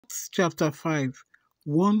Acts chapter 5,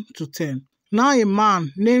 1 to 10. Now a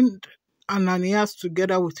man named Ananias,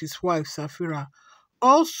 together with his wife Sapphira,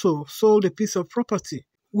 also sold a piece of property.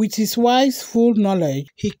 With his wife's full knowledge,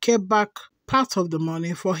 he kept back part of the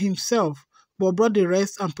money for himself, but brought the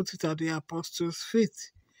rest and put it at the apostles'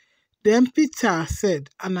 feet. Then Peter said,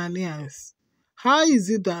 Ananias, how is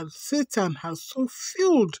it that Satan has so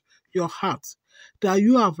filled your heart that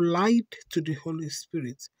you have lied to the Holy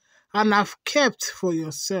Spirit and have kept for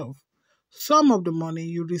yourself some of the money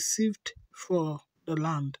you received for the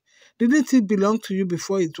land? Didn't it belong to you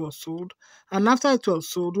before it was sold? And after it was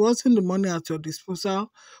sold, wasn't the money at your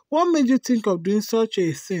disposal? What made you think of doing such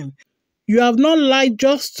a thing? You have not lied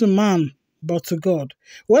just to man, but to God.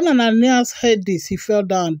 When Ananias heard this, he fell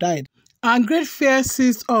down and died. And great fear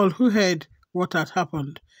seized all who heard what had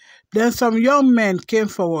happened. Then some young men came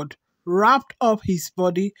forward, wrapped up his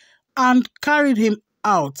body, and carried him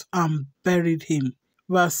out and buried him.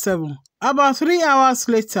 Verse 7. About 3 hours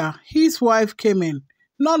later, his wife came in,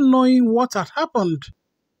 not knowing what had happened.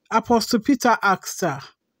 Apostle Peter asked her,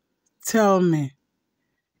 tell me,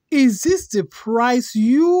 is this the price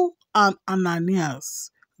you and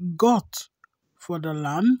Ananias got for the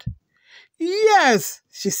land? Yes,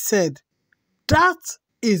 she said, that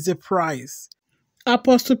is the price.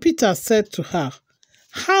 Apostle Peter said to her,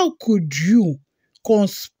 how could you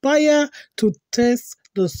conspire to test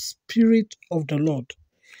the Spirit of the Lord?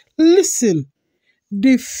 Listen,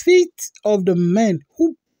 the feet of the men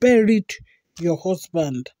who buried your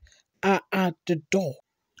husband are at the door,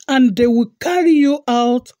 and they will carry you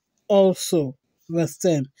out also. Verse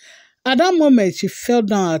 10. At that moment, she fell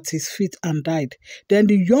down at his feet and died. Then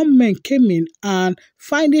the young men came in and,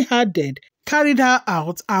 finding her dead, carried her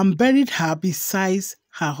out and buried her beside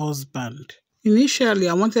her husband. Initially,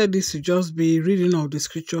 I wanted this to just be reading of the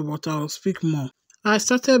scripture, but I'll speak more. I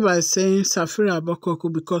started by saying Sapphira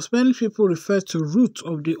Abokoku because many people refer to Ruth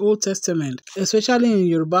of the Old Testament, especially in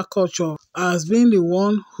Yoruba culture, as being the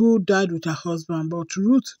one who died with her husband. But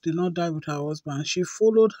Ruth did not die with her husband. She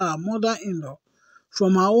followed her mother-in-law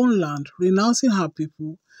from her own land, renouncing her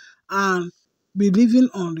people and believing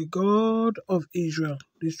on the God of Israel,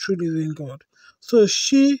 the true living God. So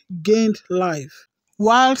she gained life,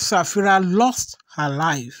 while Sapphira lost her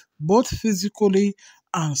life, both physically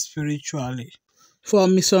and spiritually. For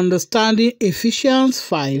misunderstanding, Ephesians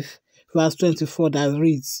 5, verse 24, that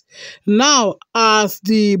reads, now as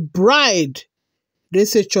the bride, they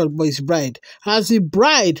say church, but it's bride, as the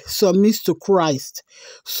bride submits to Christ,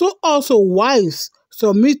 so also wives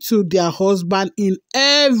submit to their husband in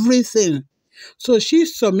everything. So she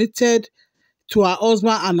submitted to her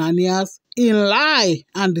husband Ananias in lie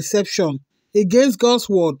and deception against God's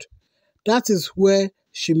word. That is where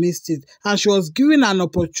she missed it. And she was given an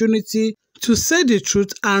opportunity to say the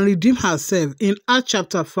truth and redeem herself in Acts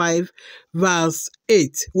chapter 5, verse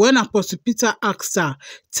 8. When Apostle Peter asked her,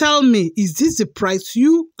 tell me, is this the price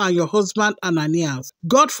you and your husband Ananias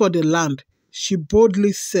got for the land? She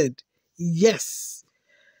boldly said, yes,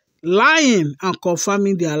 lying and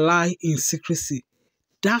confirming their lie in secrecy.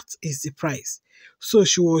 That is the price. So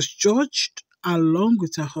she was judged along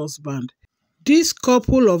with her husband. This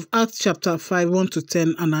couple of Acts chapter 5, 1 to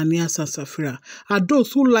 10, Ananias and Sapphira, are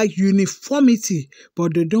those who like uniformity,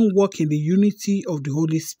 but they don't walk in the unity of the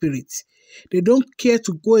Holy Spirit. They don't care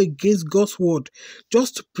to go against God's word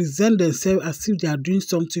just to present themselves as if they are doing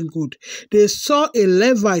something good. They saw a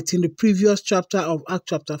Levite in the previous chapter of Acts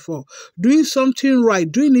chapter 4, doing something right,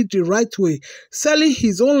 doing it the right way, selling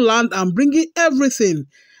his own land and bringing everything.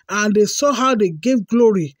 And they saw how they gave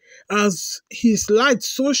glory as his light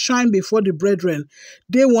so shine before the brethren.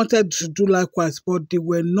 They wanted to do likewise, but they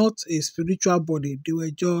were not a spiritual body. They were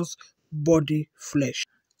just body flesh.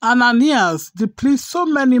 Ananias depletes so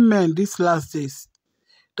many men these last days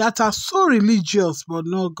that are so religious but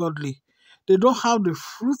not godly. They don't have the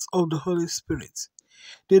fruits of the Holy Spirit.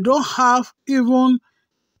 They don't have even,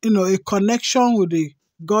 a connection with the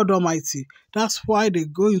God Almighty. That's why they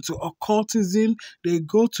go into occultism. They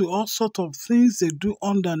go to all sorts of things they do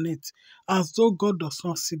underneath, as though God does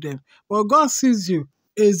not see them. But God sees you.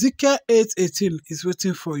 Ezekiel 8:18 is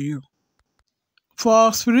waiting for you.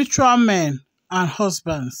 For spiritual men and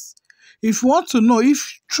husbands, if you want to know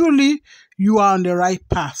if truly you are on the right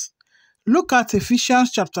path, look at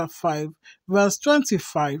Ephesians chapter 5, verse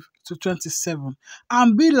 25 to 27,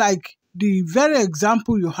 and be like the very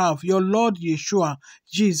example you have, your Lord Yeshua,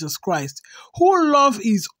 Jesus Christ, who loved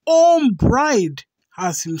his own bride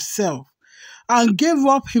as himself and gave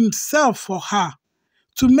up himself for her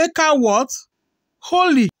to make her what?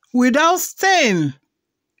 Holy, without stain,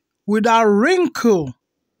 without wrinkle,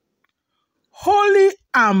 holy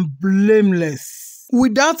and blameless.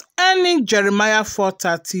 without any Jeremiah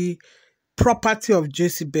 4:30 property of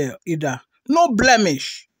Jezebel either. No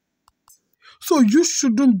blemish. So you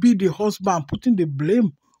shouldn't be the husband putting the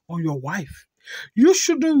blame on your wife. You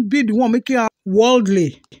shouldn't be the one making her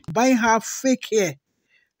worldly, buying her fake hair,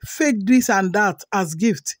 fake this and that as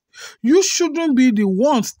gift. You shouldn't be the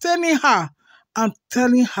one standing her and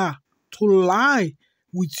telling her to lie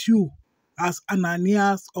with you as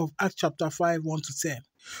Ananias of Acts chapter 5, 1-10.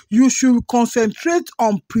 You should concentrate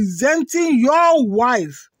on presenting your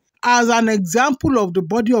wife as an example of the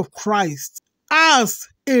body of Christ, as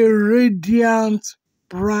a radiant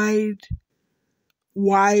bride,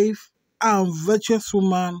 wife, and virtuous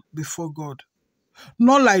woman before God.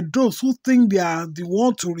 Not like those who think they are the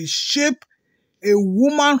one to reshape a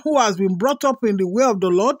woman who has been brought up in the way of the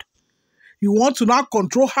Lord. You want to now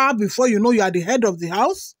control her before you know you are the head of the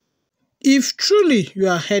house? If truly you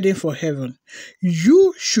are heading for heaven,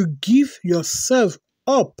 you should give yourself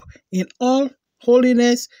up in all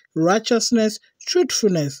holiness, righteousness,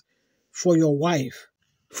 truthfulness for your wife.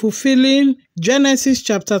 Fulfilling Genesis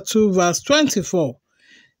chapter 2 verse 24.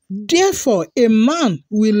 Therefore, a man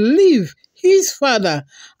will leave his father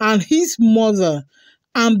and his mother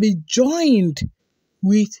and be joined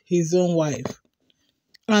with his own wife,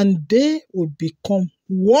 and they would become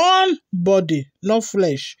one body, not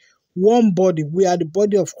flesh, one body. We are the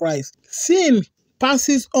body of Christ. Sin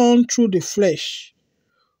passes on through the flesh.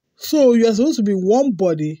 So you are supposed to be one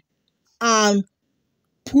body and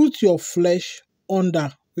put your flesh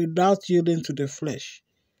under without yielding to the flesh.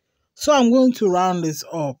 So I'm going to round this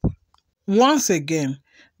up once again,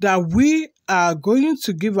 that we are going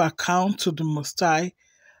to give account to the Most High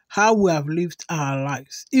how we have lived our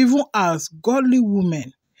lives. Even as godly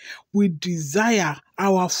women, we desire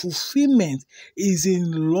our fulfillment is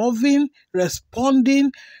in loving,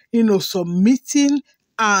 responding, submitting,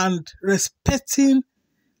 and respecting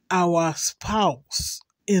our spouse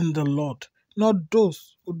in the Lord, not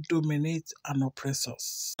those who dominate and oppress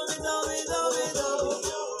us.